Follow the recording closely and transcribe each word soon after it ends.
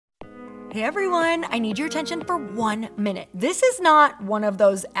Hey everyone, I need your attention for 1 minute. This is not one of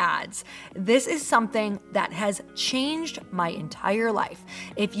those ads. This is something that has changed my entire life.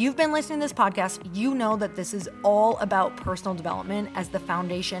 If you've been listening to this podcast, you know that this is all about personal development as the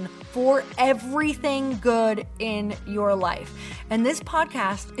foundation for everything good in your life. And this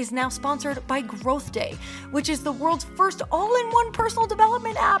podcast is now sponsored by Growth Day, which is the world's first all-in-one personal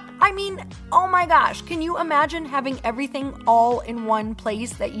development app. I mean, oh my gosh, can you imagine having everything all in one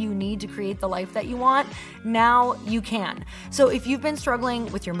place that you need to create the life that you want? Now you can. So if you've been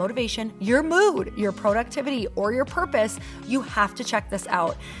struggling with your motivation, your mood, your productivity, or your purpose, you have to check this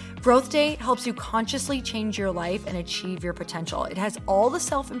out. Growth Day helps you consciously change your life and achieve your potential. It has all the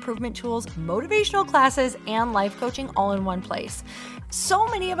self-improvement tools, motivational classes, and life coaching all in one place. So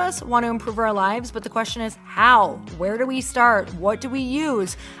many of us want to improve our lives, but the question is how? Where do we start? What do we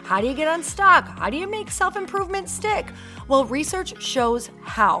use? How do you get unstuck? How do you make self-improvement stick? Well, research shows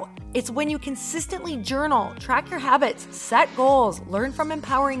how. It's when you consistently journal, track your habits, set goals, learn from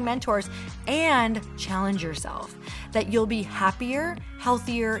empowering mentors, and challenge yourself that you'll be happier,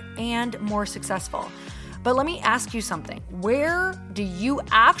 healthier, and more successful. But let me ask you something. Where do you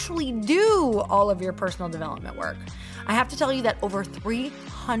actually do all of your personal development work? I have to tell you that over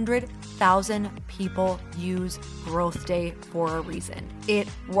 300,000 people use Growth Day for a reason. It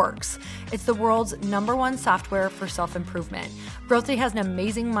works. It's the world's #1 software for self-improvement. Growth Day has an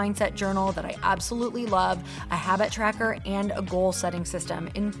amazing mindset journal that I absolutely love, a habit tracker, and a goal-setting system.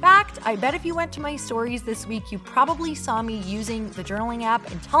 In fact, I bet if you went to my stories this week, you probably saw me using the journaling app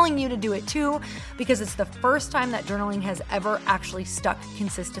and telling you to do it too, because it's the first time that journaling has ever actually stuck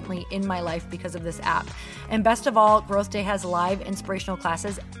consistently in my life because of this app. And best of all, Growth Day has live inspirational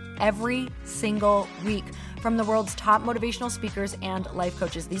classes every single week from the world's top motivational speakers and life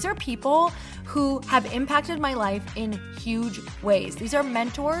coaches. These are people who have impacted my life in huge ways. These are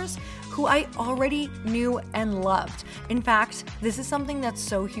mentors who I already knew and loved. In fact, this is something that's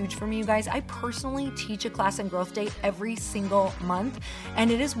so huge for me, you guys. I personally teach a class in Growth Day every single month,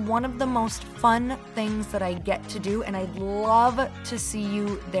 and it is one of the most fun things that I get to do, and I'd love to see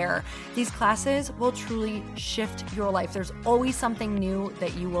you there. These classes will truly shift your life. There's always something new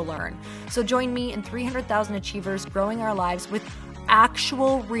that you will learn. So join me and 300,000 achievers growing our lives with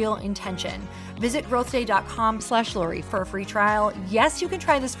actual real intention. Visit growthday.com/Lori for a free trial. Yes, you can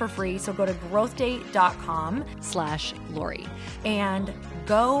try this for free. So go to growthday.com/Lori and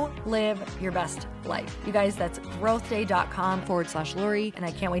go live your best life. You guys, that's growthday.com/Lori. And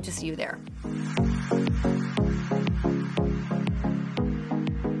I can't wait to see you there.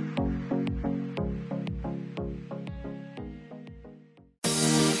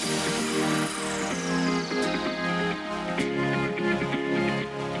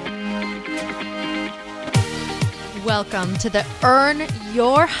 Welcome to the Earn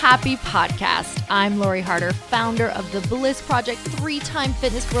Your Happy podcast. I'm Lori Harder, founder of The Bliss Project, 3-time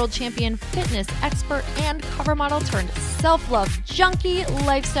fitness world champion, fitness expert, and cover model turned self-love junkie,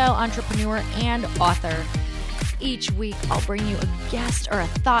 lifestyle entrepreneur, and author. Each week, I'll bring you a guest or a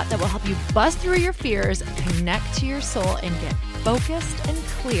thought that will help you bust through your fears, connect to your soul, and get focused and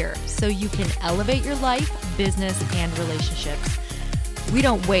clear so you can elevate your life, business, and relationships. We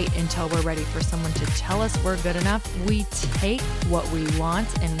don't wait until we're ready for someone to tell us we're good enough. We take what we want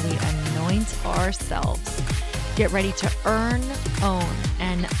and we anoint ourselves. Get ready to earn, own,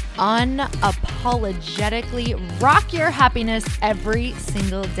 and unapologetically rock your happiness every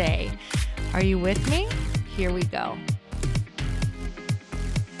single day. Are you with me? Here we go.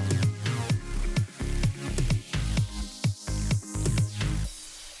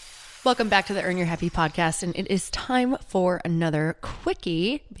 Welcome back to the Earn Your Happy podcast, and it is time for another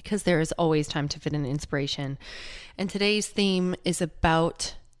quickie because there is always time to fit in inspiration. And today's theme is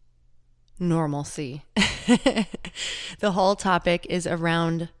about normalcy. The whole topic is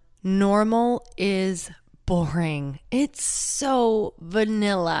around normal is boring. It's so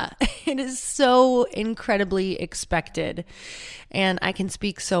vanilla. It is so incredibly expected. And I can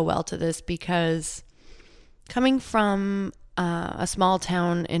speak so well to this because coming from a small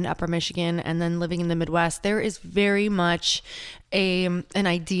town in Upper Michigan and then living in the Midwest, there is very much an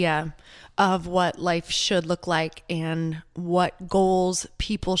idea of what life should look like and what goals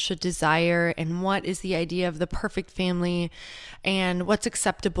people should desire and what is the idea of the perfect family and what's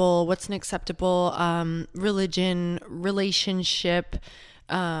acceptable, what's an acceptable religion, relationship,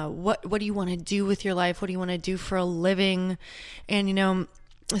 what do you want to do with your life? What do you want to do for a living? And, you know,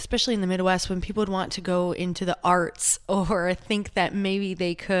 especially in the Midwest, when people would want to go into the arts or think that maybe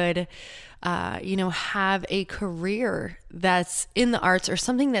they could have a career that's in the arts or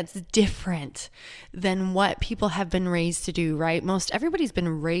something that's different than what people have been raised to do, right? Most everybody's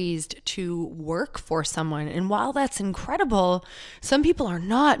been raised to work for someone. And while that's incredible, some people are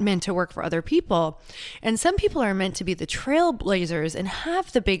not meant to work for other people. And some people are meant to be the trailblazers and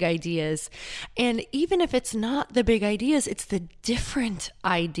have the big ideas. And even if it's not the big ideas, it's the different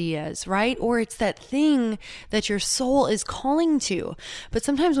ideas, right? Or it's that thing that your soul is calling to. But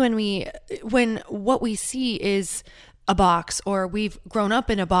sometimes when what we see is a box, or we've grown up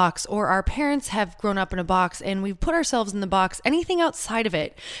in a box, or our parents have grown up in a box and we've put ourselves in the box, anything outside of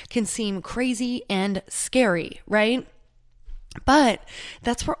it can seem crazy and scary, right? But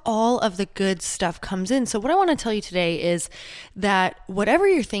that's where all of the good stuff comes in. So what I want to tell you today is that whatever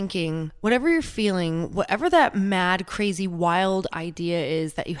you're thinking, whatever you're feeling, whatever that mad, crazy, wild idea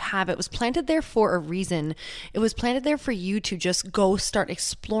is that you have, it was planted there for a reason. It was planted there for you to just go start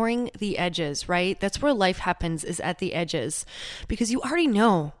exploring the edges, right? That's where life happens, is at the edges, because you already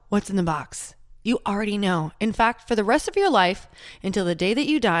know what's in the box. You already know. In fact, for the rest of your life, until the day that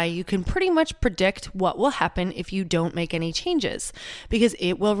you die, you can pretty much predict what will happen if you don't make any changes, because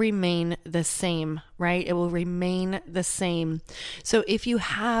it will remain the same, right? It will remain the same. So if you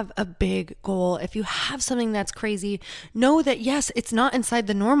have a big goal, if you have something that's crazy, know that yes, it's not inside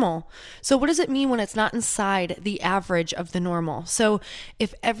the normal. So what does it mean when it's not inside the average of the normal? So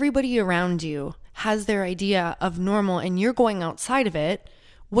if everybody around you has their idea of normal and you're going outside of it,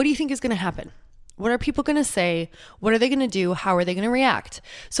 what do you think is going to happen? What are people going to say? What are they going to do? How are they going to react?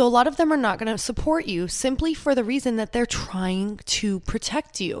 So a lot of them are not going to support you simply for the reason that they're trying to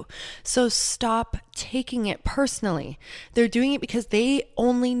protect you. So stop taking it personally. They're doing it because they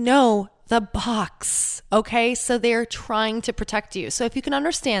only know the box, okay? So they're trying to protect you. So if you can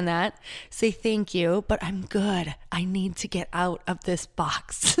understand that, say thank you, but I'm good. I need to get out of this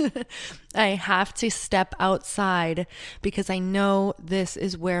box. I have to step outside because I know this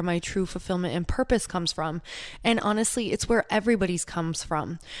is where my true fulfillment and purpose comes from. And honestly, it's where everybody's comes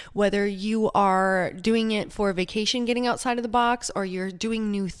from. Whether you are doing it for vacation, getting outside of the box, or you're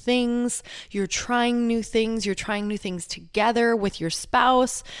doing new things, you're trying new things together with your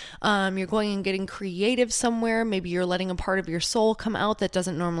spouse, you're going and getting creative somewhere. Maybe you're letting a part of your soul come out that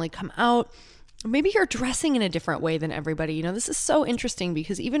doesn't normally come out. Maybe you're dressing in a different way than everybody. This is so interesting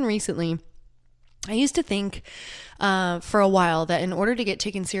because even recently, I used to think for a while that in order to get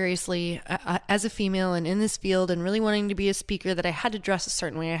taken seriously as a female and in this field and really wanting to be a speaker, that I had to dress a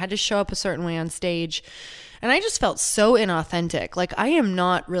certain way. I had to show up a certain way on stage. And I just felt so inauthentic. Like, I am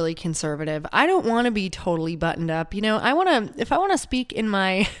not really conservative. I don't want to be totally buttoned up. If I want to speak in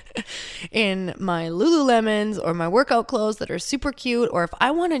my Lululemons or my workout clothes that are super cute, or if I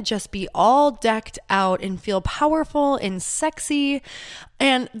want to just be all decked out and feel powerful and sexy,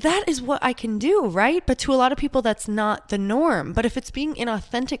 and that is what I can do, right? But to a lot of people, that's not the norm. But if it's being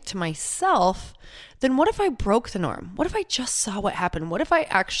inauthentic to myself, then what if I broke the norm? What if I just saw what happened? What if I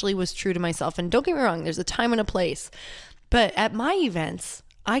actually was true to myself? And don't get me wrong, there's a time and a place. But at my events,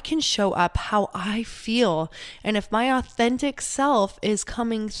 I can show up how I feel. And if my authentic self is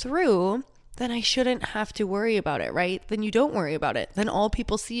coming through, then I shouldn't have to worry about it, right? Then you don't worry about it. Then all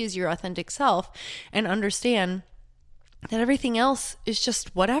people see is your authentic self and understand that everything else is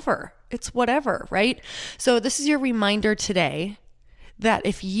just whatever. It's whatever, right? So this is your reminder today that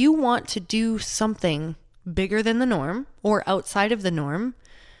if you want to do something bigger than the norm or outside of the norm,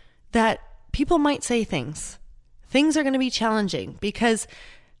 that people might say things. Things are going to be challenging because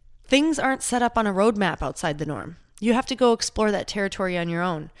things aren't set up on a roadmap outside the norm. You have to go explore that territory on your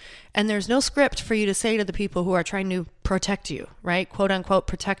own. And there's no script for you to say to the people who are trying to protect you, right? Quote unquote,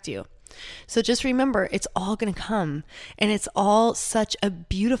 protect you. So just remember, it's all going to come, and it's all such a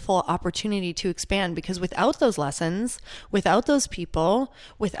beautiful opportunity to expand, because without those lessons, without those people,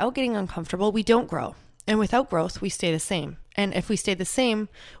 without getting uncomfortable, we don't grow. And without growth, we stay the same. And if we stay the same,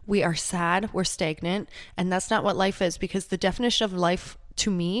 we are sad, we're stagnant, and that's not what life is, because the definition of life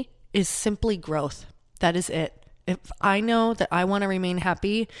to me is simply growth. That is it. If I know that I want to remain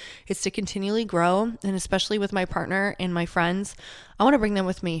happy, it's to continually grow. And especially with my partner and my friends, I want to bring them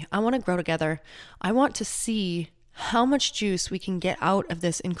with me. I want to grow together. I want to see how much juice we can get out of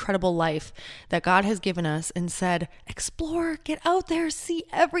this incredible life that God has given us and said, explore, get out there, see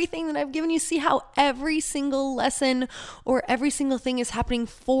everything that I've given you, see how every single lesson or every single thing is happening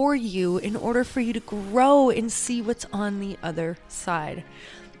for you in order for you to grow and see what's on the other side.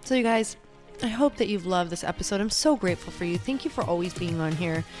 So you guys, I hope that you've loved this episode. I'm so grateful for you. Thank you for always being on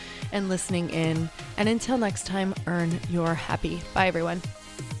here and listening in. And until next time, earn your happy. Bye, everyone.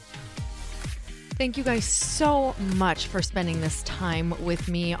 Thank you guys so much for spending this time with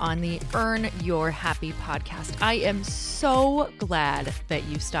me on the Earn Your Happy podcast. I am so glad that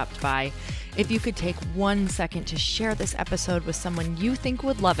you stopped by. If you could take 1 second to share this episode with someone you think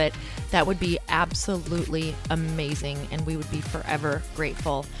would love it, that would be absolutely amazing, and we would be forever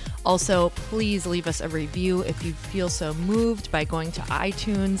grateful. Also, please leave us a review if you feel so moved by going to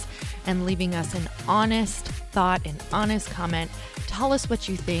iTunes and leaving us an honest thought, an honest comment. Tell us what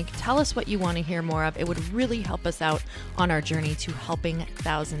you think. Tell us what you want to hear more of. It would really help us out on our journey to helping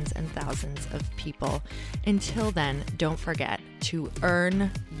thousands and thousands of people. Until then, don't forget to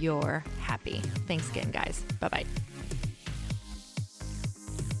earn your happy. Thanks again, guys. Bye-bye.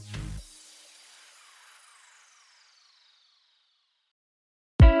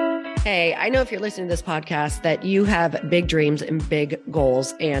 Hey, I know if you're listening to this podcast that you have big dreams and big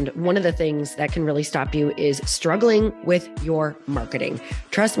goals. And one of the things that can really stop you is struggling with your marketing.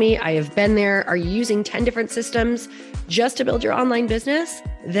 Trust me, I have been there. Are you using 10 different systems just to build your online business?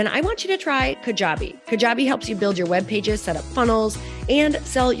 Then I want you to try Kajabi. Kajabi helps you build your web pages, set up funnels, and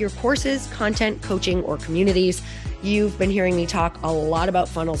sell your courses, content, coaching, or communities. You've been hearing me talk a lot about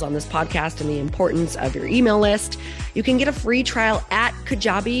funnels on this podcast and the importance of your email list. You can get a free trial at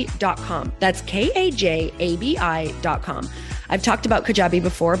kajabi.com. That's Kajabi.com. I've talked about Kajabi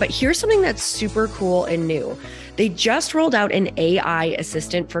before, but here's something that's super cool and new. They just rolled out an AI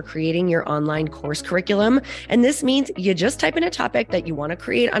assistant for creating your online course curriculum. And this means you just type in a topic that you want to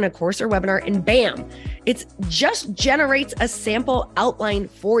create on a course or webinar, and bam, it just generates a sample outline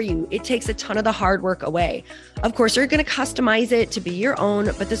for you. It takes a ton of the hard work away. Of course, you're going to customize it to be your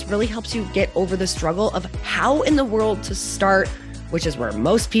own, but this really helps you get over the struggle of how in the world to start, which is where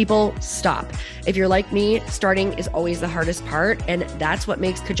most people stop. If you're like me, starting is always the hardest part, and that's what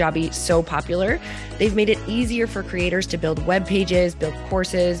makes Kajabi so popular. They've made it easier for creators to build web pages, build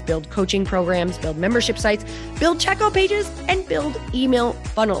courses, build coaching programs, build membership sites, build checkout pages, and build email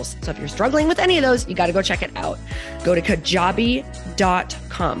funnels. So if you're struggling with any of those, you got to go check it out. Go to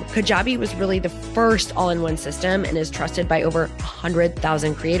Kajabi.com. Kajabi was really the first all-in-one system and is trusted by over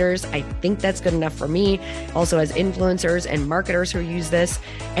 100,000 creators. I think that's good enough for me. Also has influencers and marketers who use this.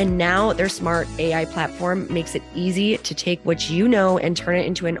 And now their smart AI platform makes it easy to take what you know and turn it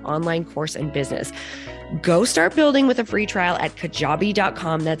into an online course and business. Go start building with a free trial at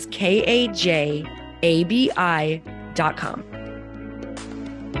Kajabi.com. That's Kajabi.com.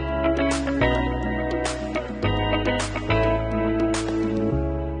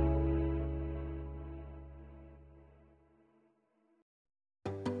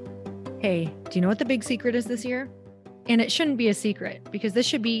 Hey, do you know what the big secret is this year? And it shouldn't be a secret because this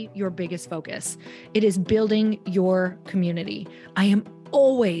should be your biggest focus. It is building your community. I am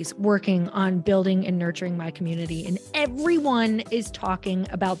always working on building and nurturing my community, and everyone is talking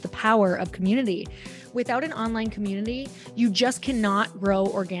about the power of community. Without an online community, you just cannot grow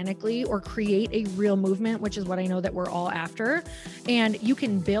organically or create a real movement, which is what I know that we're all after. And you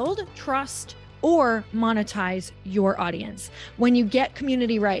can build trust or monetize your audience. When you get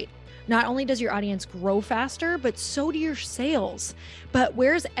community right, not only does your audience grow faster, but so do your sales. But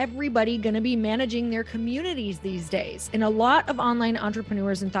where's everybody going to be managing their communities these days? And a lot of online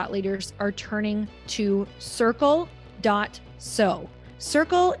entrepreneurs and thought leaders are turning to Circle.so.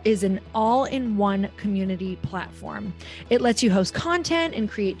 Circle is an all-in-one community platform. It lets you host content and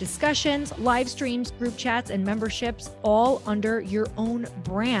create discussions, live streams, group chats, and memberships all under your own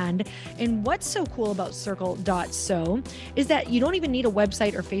brand. And what's so cool about Circle.so is that you don't even need a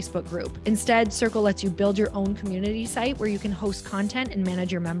website or Facebook group. Instead, Circle lets you build your own community site where you can host content and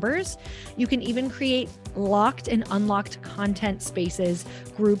manage your members. You can even create locked and unlocked content spaces,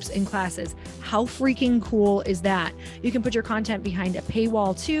 groups, and classes. How freaking cool is that? You can put your content behind a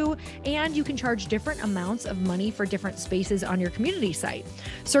paywall too, and you can charge different amounts of money for different spaces on your community site.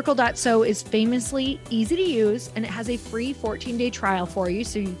 Circle.so is famously easy to use, and it has a free 14-day trial for you,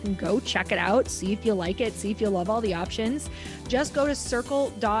 so you can go check it out, see if you like it, see if you love all the options. Just go to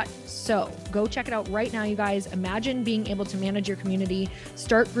Circle.so. Go check it out right now, you guys. Imagine being able to manage your community,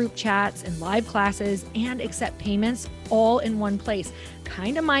 start group chats and live classes, and accept payments all in one place.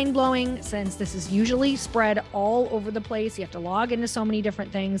 Kind of mind-blowing since this is usually spread all over the place. You have to log into so many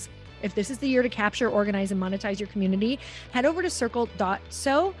different things. If this is the year to capture, organize, and monetize your community, head over to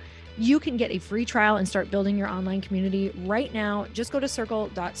Circle.so. You can get a free trial and start building your online community right now. Just go to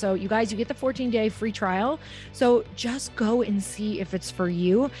Circle.so. You guys, you get the 14-day free trial. So just go and see if it's for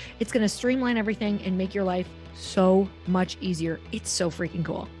you. It's going to streamline everything and make your life so much easier. It's so freaking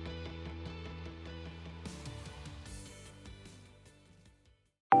cool.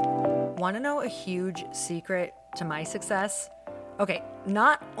 Want to know a huge secret to my success? Okay,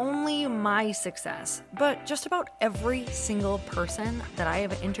 not only my success, but just about every single person that I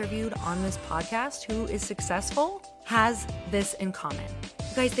have interviewed on this podcast who is successful has this in common.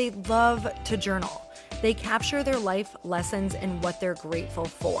 You guys, they love to journal. They capture their life lessons and what they're grateful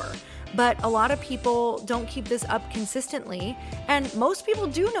for. But a lot of people don't keep this up consistently, and most people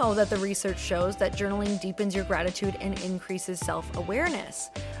do know that the research shows that journaling deepens your gratitude and increases self-awareness.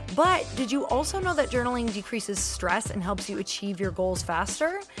 But did you also know that journaling decreases stress and helps you achieve your goals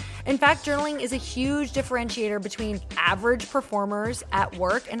faster? In fact, journaling is a huge differentiator between average performers at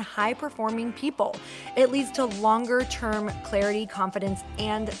work and high-performing people. It leads to longer-term clarity, confidence,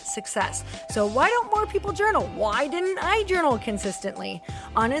 and success. So why don't more people journal? Why didn't I journal consistently?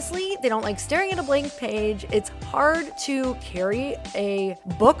 Honestly, they don't like staring at a blank page. It's hard to carry a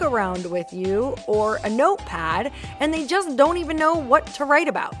book around with you or a notepad, and they just don't even know what to write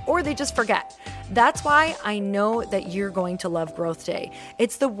about, or they just forget. That's why I know that you're going to love Growth Day.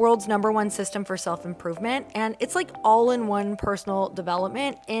 It's the world's #1 system for self-improvement, and it's like all-in-one personal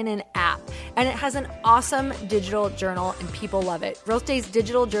development in an app. And it has an awesome digital journal, and people love it. Growth Day's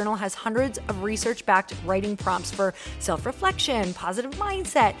digital journal has hundreds of research-backed writing prompts for self-reflection, positive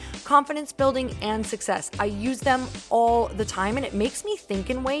mindset, confidence building, and success. I use them all the time, and it makes me think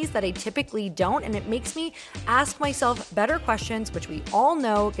in ways that I typically don't, and it makes me ask myself better questions, which we all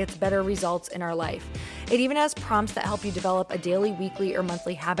know gets better results in our life. It even has prompts that help you develop a daily, weekly, or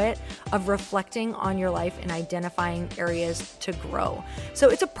monthly habit of reflecting on your life and identifying areas to grow. So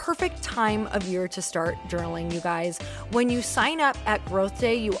it's a perfect time of year to start journaling, you guys. When you sign up at Growth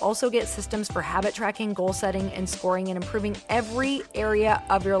Day, you also get systems for habit tracking, goal setting, and scoring, and improving every area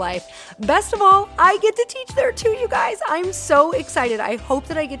of your life. Best of all, I get to teach there too, you guys. I'm so excited. I hope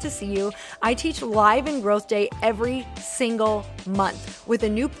that I get to see you. I teach live in Growth Day every single month with a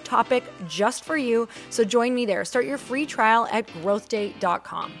new topic just for you. So join me there. Start your free trial at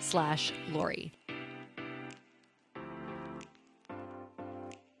growthday.com/Lori.